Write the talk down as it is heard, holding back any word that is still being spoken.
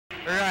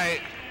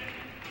Right.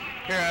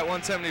 Here at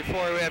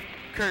 174, we have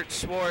Kurt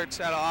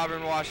Swartz out of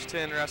Auburn,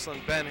 Washington,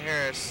 wrestling Ben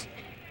Harris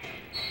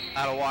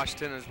out of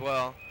Washington as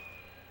well.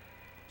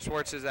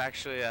 Swartz is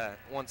actually a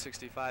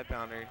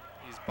 165-pounder.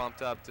 He's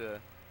bumped up to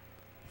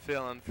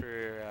fill in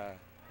for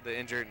the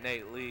injured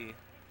Nate Lee.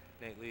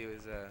 Nate Lee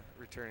was a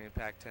returning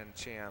Pac-10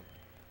 champ.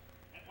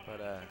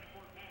 But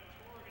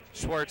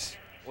Swartz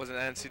was an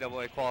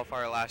NCAA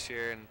qualifier last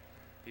year, and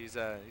he's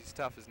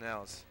tough as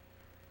nails.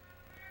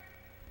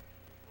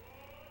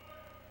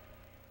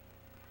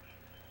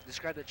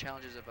 Describe the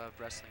challenges of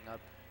wrestling up,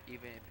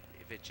 even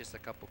if it's just a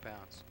couple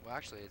pounds. Well,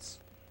 actually, it's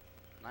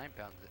 9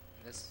 pounds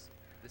in this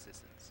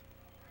instance.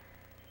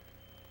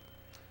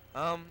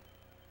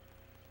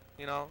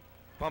 You know,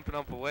 bumping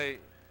up a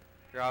weight,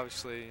 you're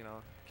obviously, you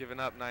know, giving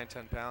up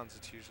 9-10 pounds.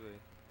 It's usually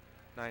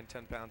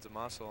 9-10 pounds of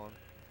muscle, and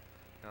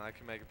you know, that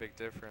can make a big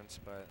difference.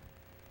 But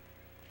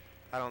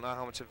I don't know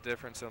how much of a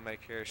difference it'll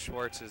make here.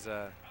 Swartz is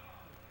a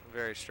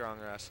very strong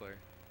wrestler.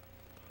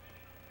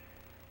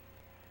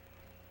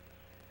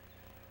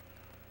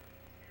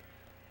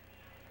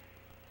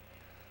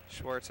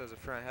 Swartz has a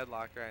front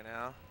headlock right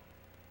now.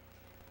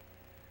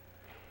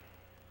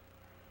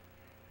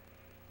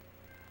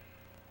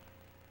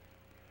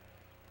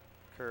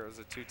 Kurt was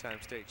a 2-time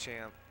state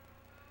champ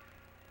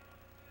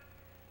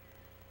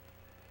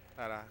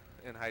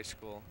in high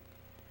school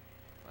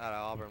out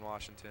of Auburn,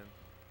 Washington.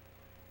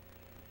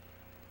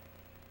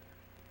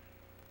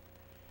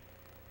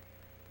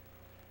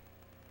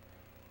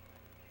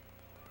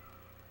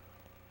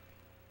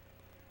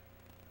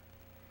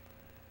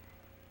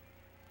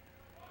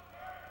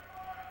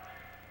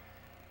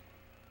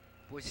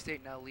 Boise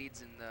State now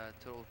leads in the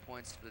total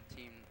points for the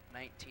team,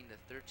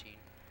 19-13.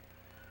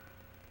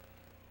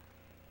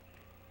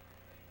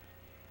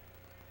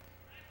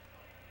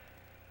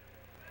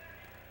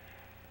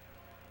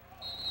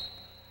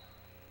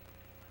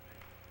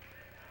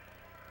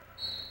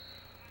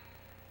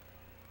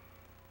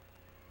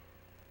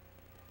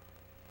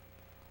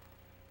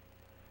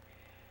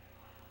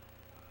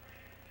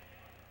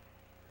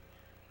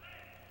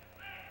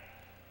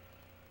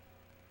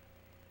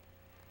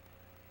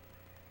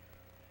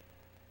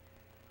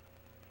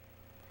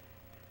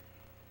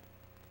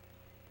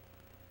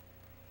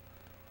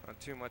 Not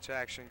too much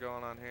action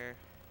going on here.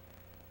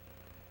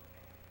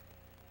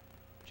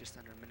 Just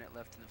under a minute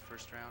left in the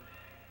first round.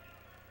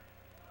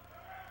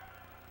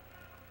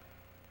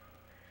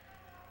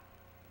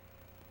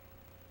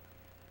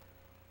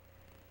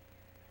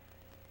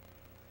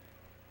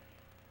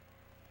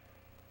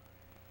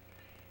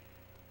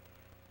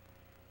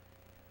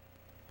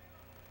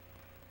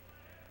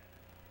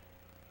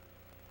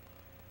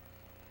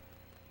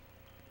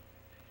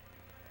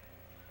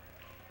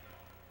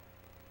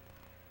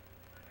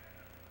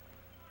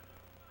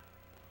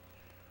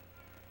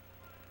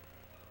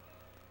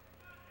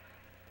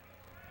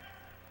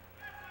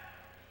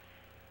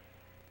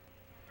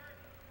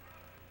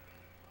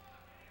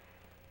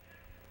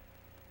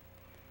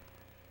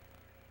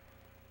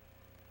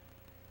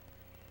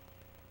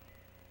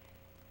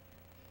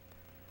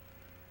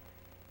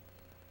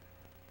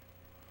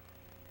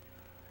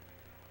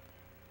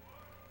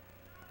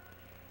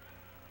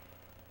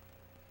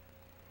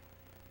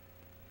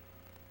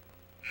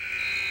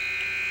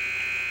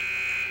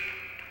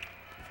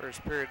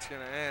 First period's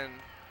gonna end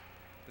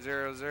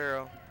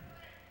 0-0.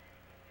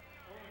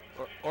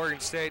 Oregon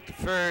State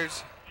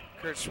defers.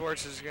 Kurt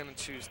Swartz is gonna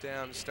choose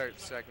down to start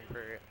the second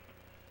period.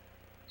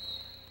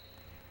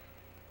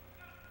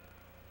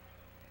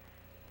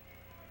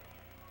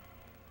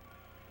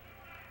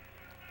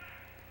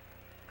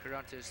 Kurt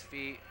onto his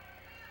feet,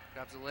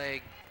 grabs a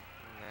leg.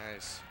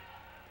 Nice.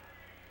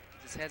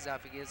 Gets his head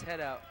out. If he gets his head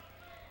out,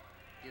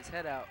 get his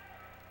head out.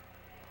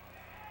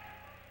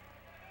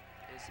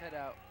 Get his head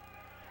out.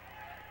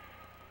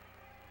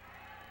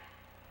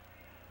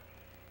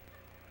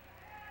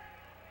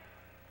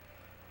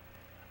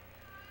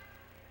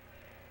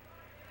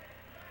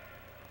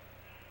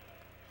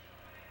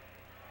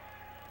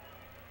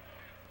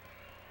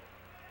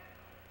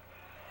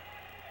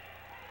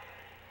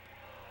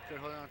 Kurt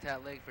holding on to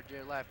that leg for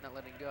dear life, not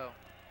letting go.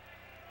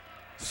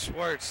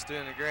 Swartz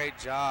doing a great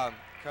job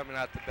coming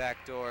out the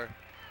back door.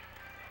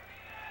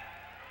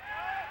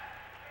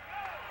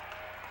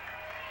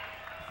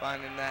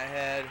 Finding that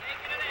head.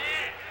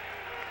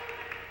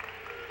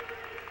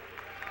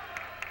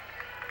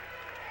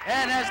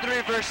 And has the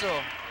reversal.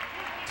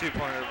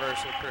 2-point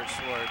reversal, Kurt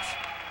Swartz.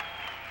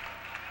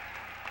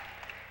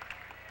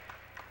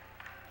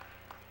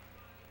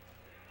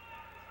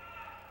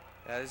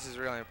 Yeah, this is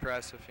really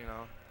impressive, you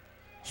know.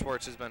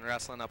 Swartz has been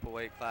wrestling up a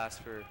weight class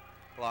for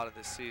a lot of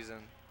this season,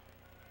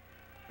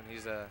 and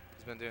he's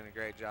been doing a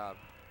great job.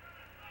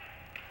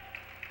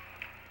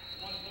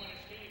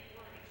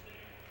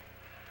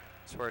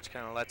 Swartz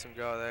kind of lets him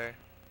go there.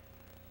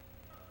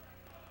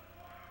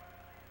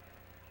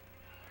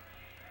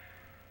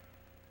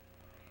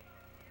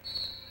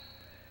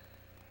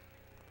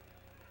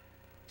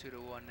 Two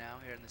to 1 now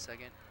here in the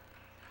second.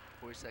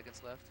 40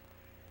 seconds left.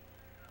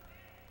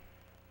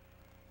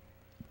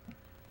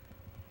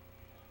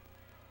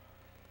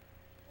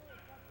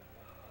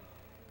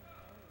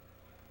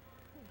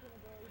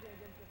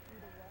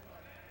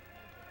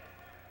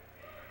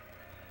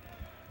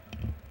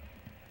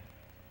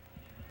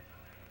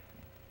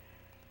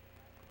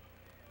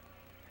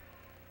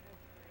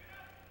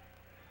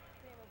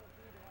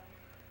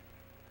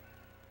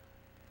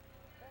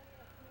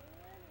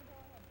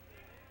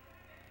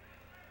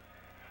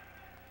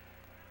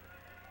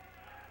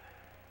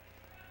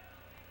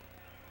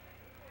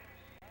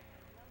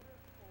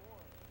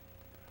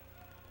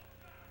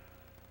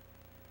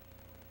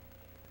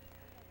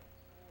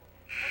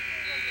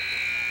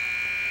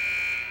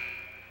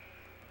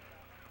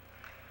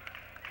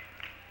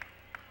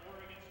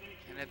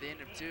 at the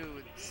end of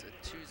 2, it's a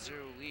 2-0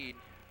 lead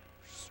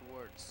for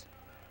Swartz.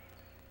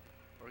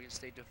 Oregon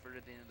State deferred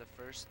at the end of the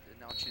first, and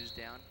now choose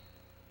down.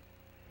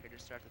 Here to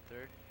start the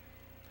third.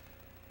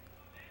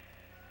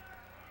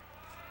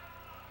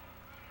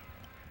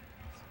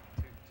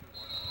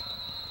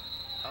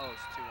 Oh,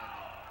 it's 2-1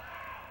 now.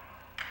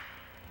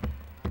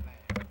 Not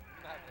bad.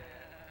 Not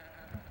bad.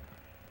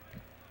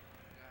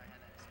 God, I had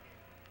that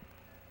escape.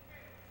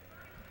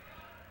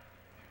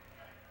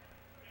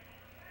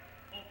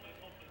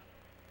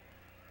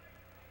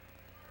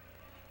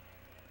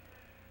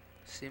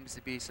 Seems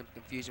to be some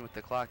confusion with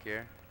the clock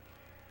here.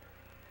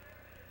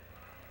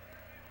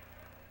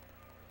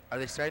 Are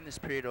they starting this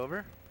period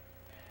over?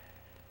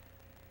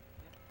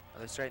 Are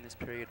they starting this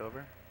period over?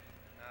 No,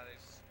 they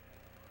just,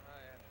 oh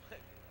yeah, I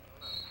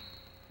don't know.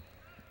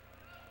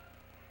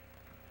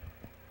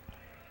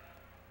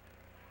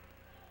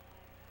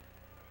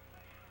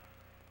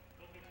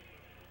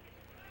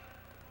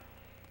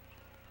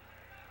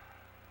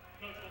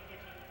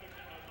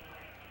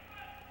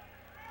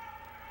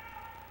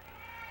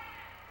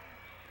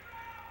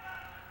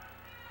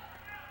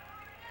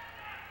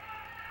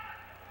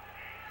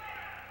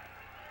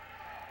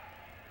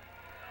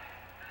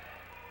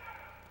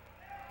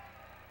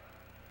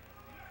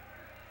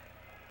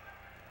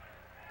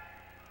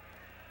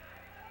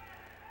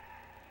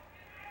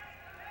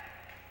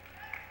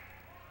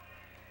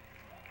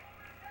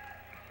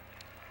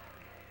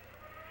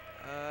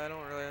 I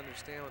don't really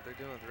understand what they're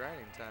doing with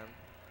riding time.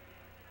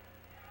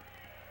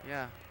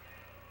 Yeah.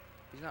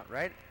 He's not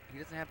right. He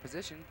doesn't have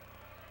position.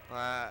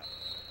 I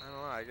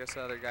don't know. I guess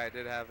the other guy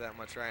did have that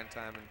much riding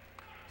time, and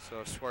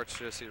so Swartz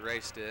just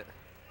erased it.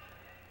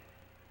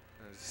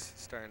 He's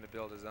starting to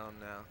build his own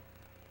now.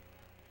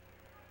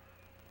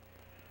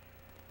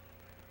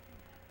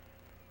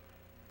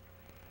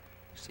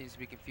 Seems to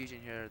be confusion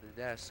here at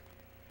the desk.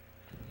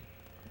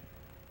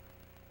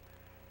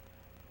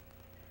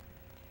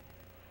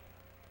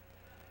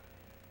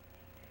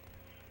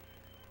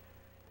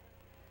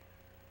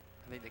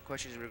 I think the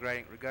question is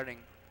regarding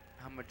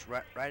how much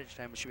ridage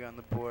time should be on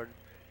the board.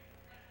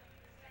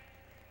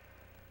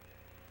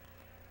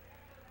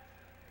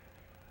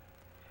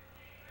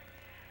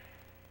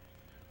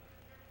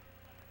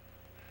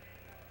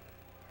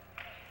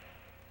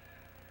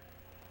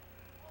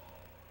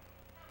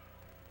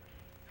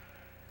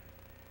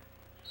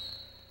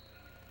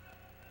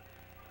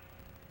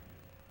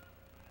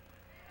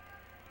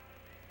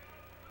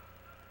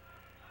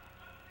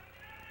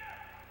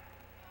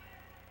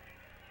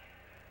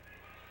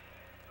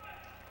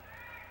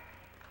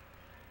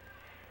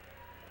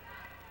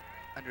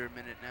 Under a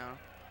minute now.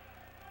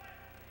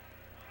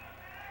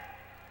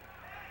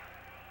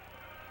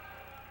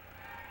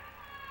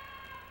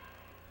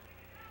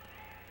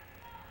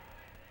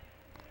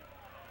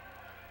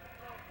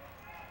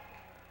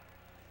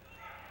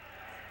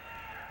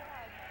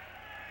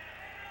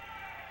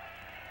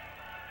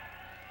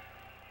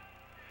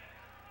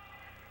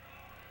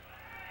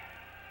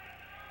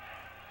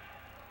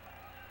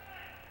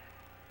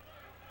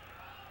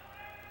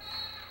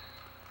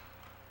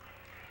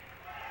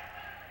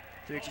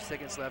 Thirty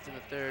seconds left in the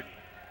third.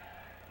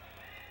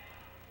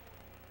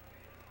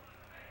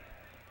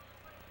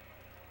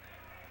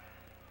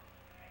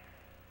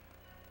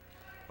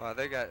 Well,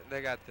 they got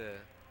the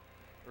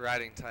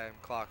riding time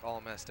clock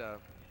all messed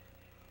up.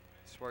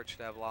 Swartz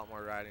should have a lot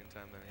more riding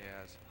time than he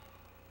has.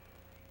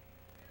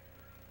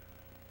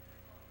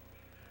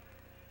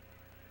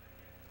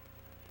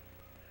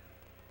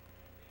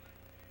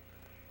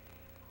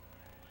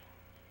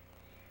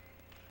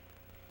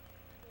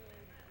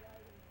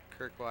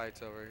 Kirk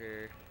White's over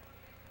here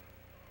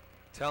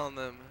telling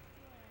them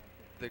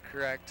the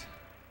correct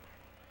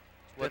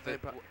what the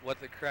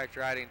correct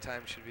riding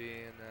time should be,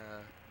 and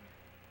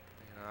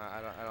you know,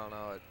 I don't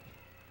know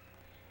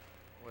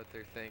what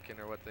they're thinking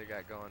or what they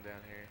got going down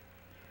here.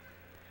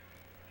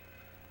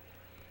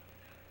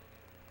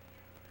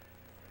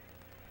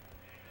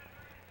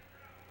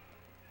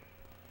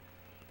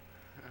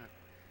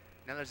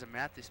 Now there's a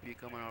math dispute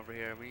coming over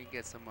here. We need to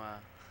get some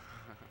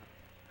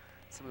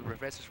some of the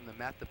professors from the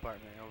math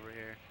department over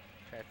here.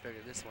 Try to figure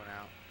this one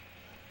out.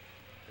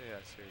 Yeah,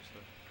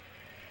 seriously.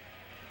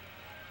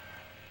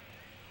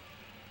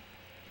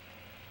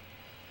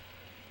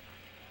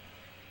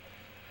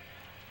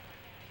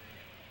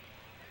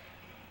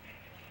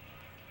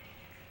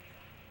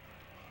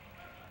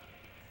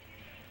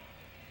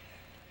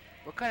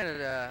 What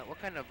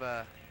kind of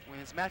when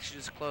this match is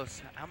this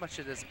close, how much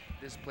does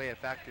this play a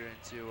factor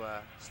into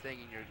staying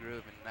in your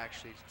groove and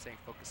actually staying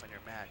focused on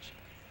your match?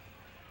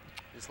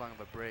 This long of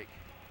a break.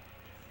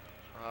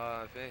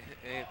 If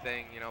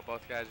anything, you know,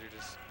 both guys are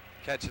just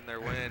catching their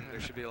wind.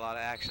 There should be a lot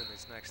of action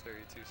these next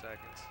 32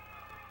 seconds.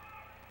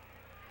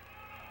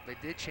 They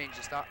did change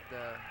the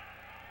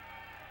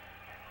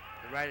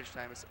ridage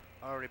time. It's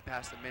already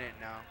past a minute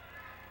now,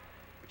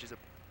 which is a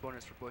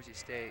bonus for Boise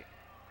State.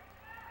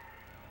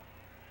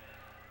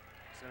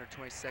 It's under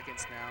 20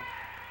 seconds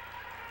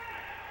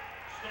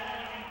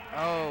now.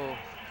 Oh,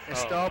 a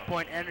stall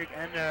point and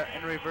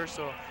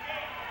reversal.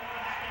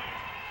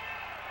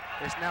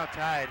 It's now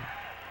tied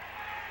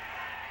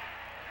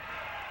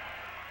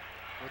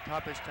with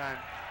stoppage time.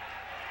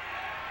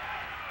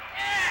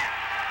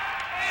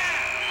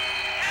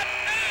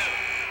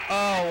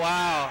 Oh,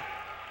 wow.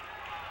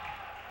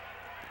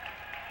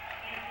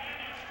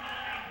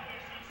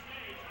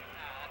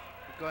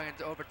 We're going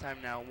into overtime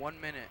now, 1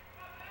 minute.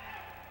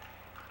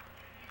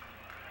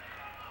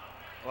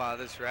 Wow,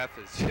 this ref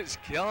is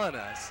just killing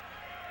us.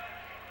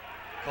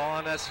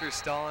 Calling us for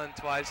stalling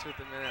twice with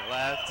a minute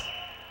left.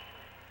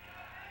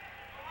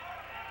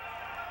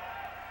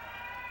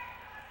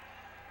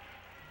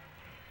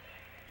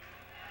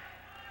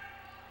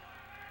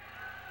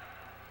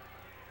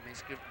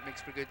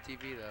 Makes for good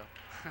TV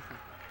though.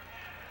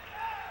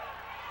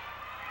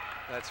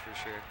 That's for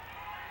sure.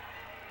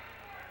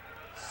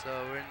 So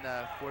we're in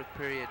the 4th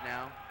period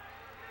now.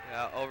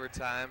 Yeah,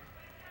 overtime.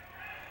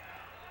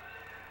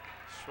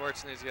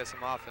 Swartz needs to get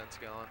some offense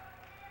going.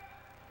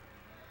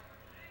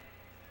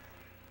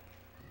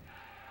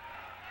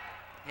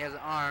 He has an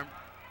arm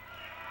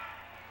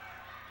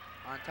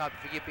on top.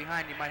 If you get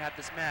behind, you might have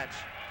this match.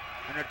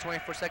 Under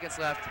 24 seconds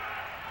left.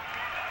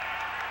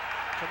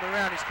 Coming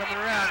around, he's coming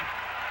around.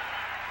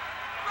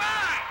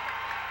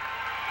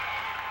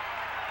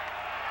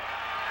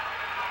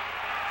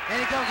 And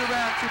he comes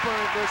around, 2-point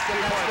reverse.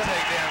 2-point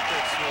takedown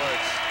for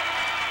Swartz.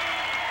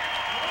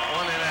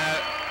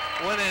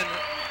 Winning,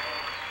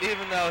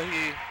 even though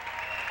he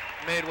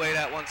made weight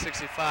at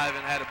 165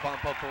 and had to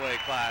bump up a weight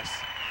class.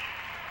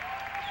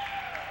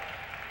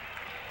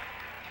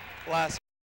 Last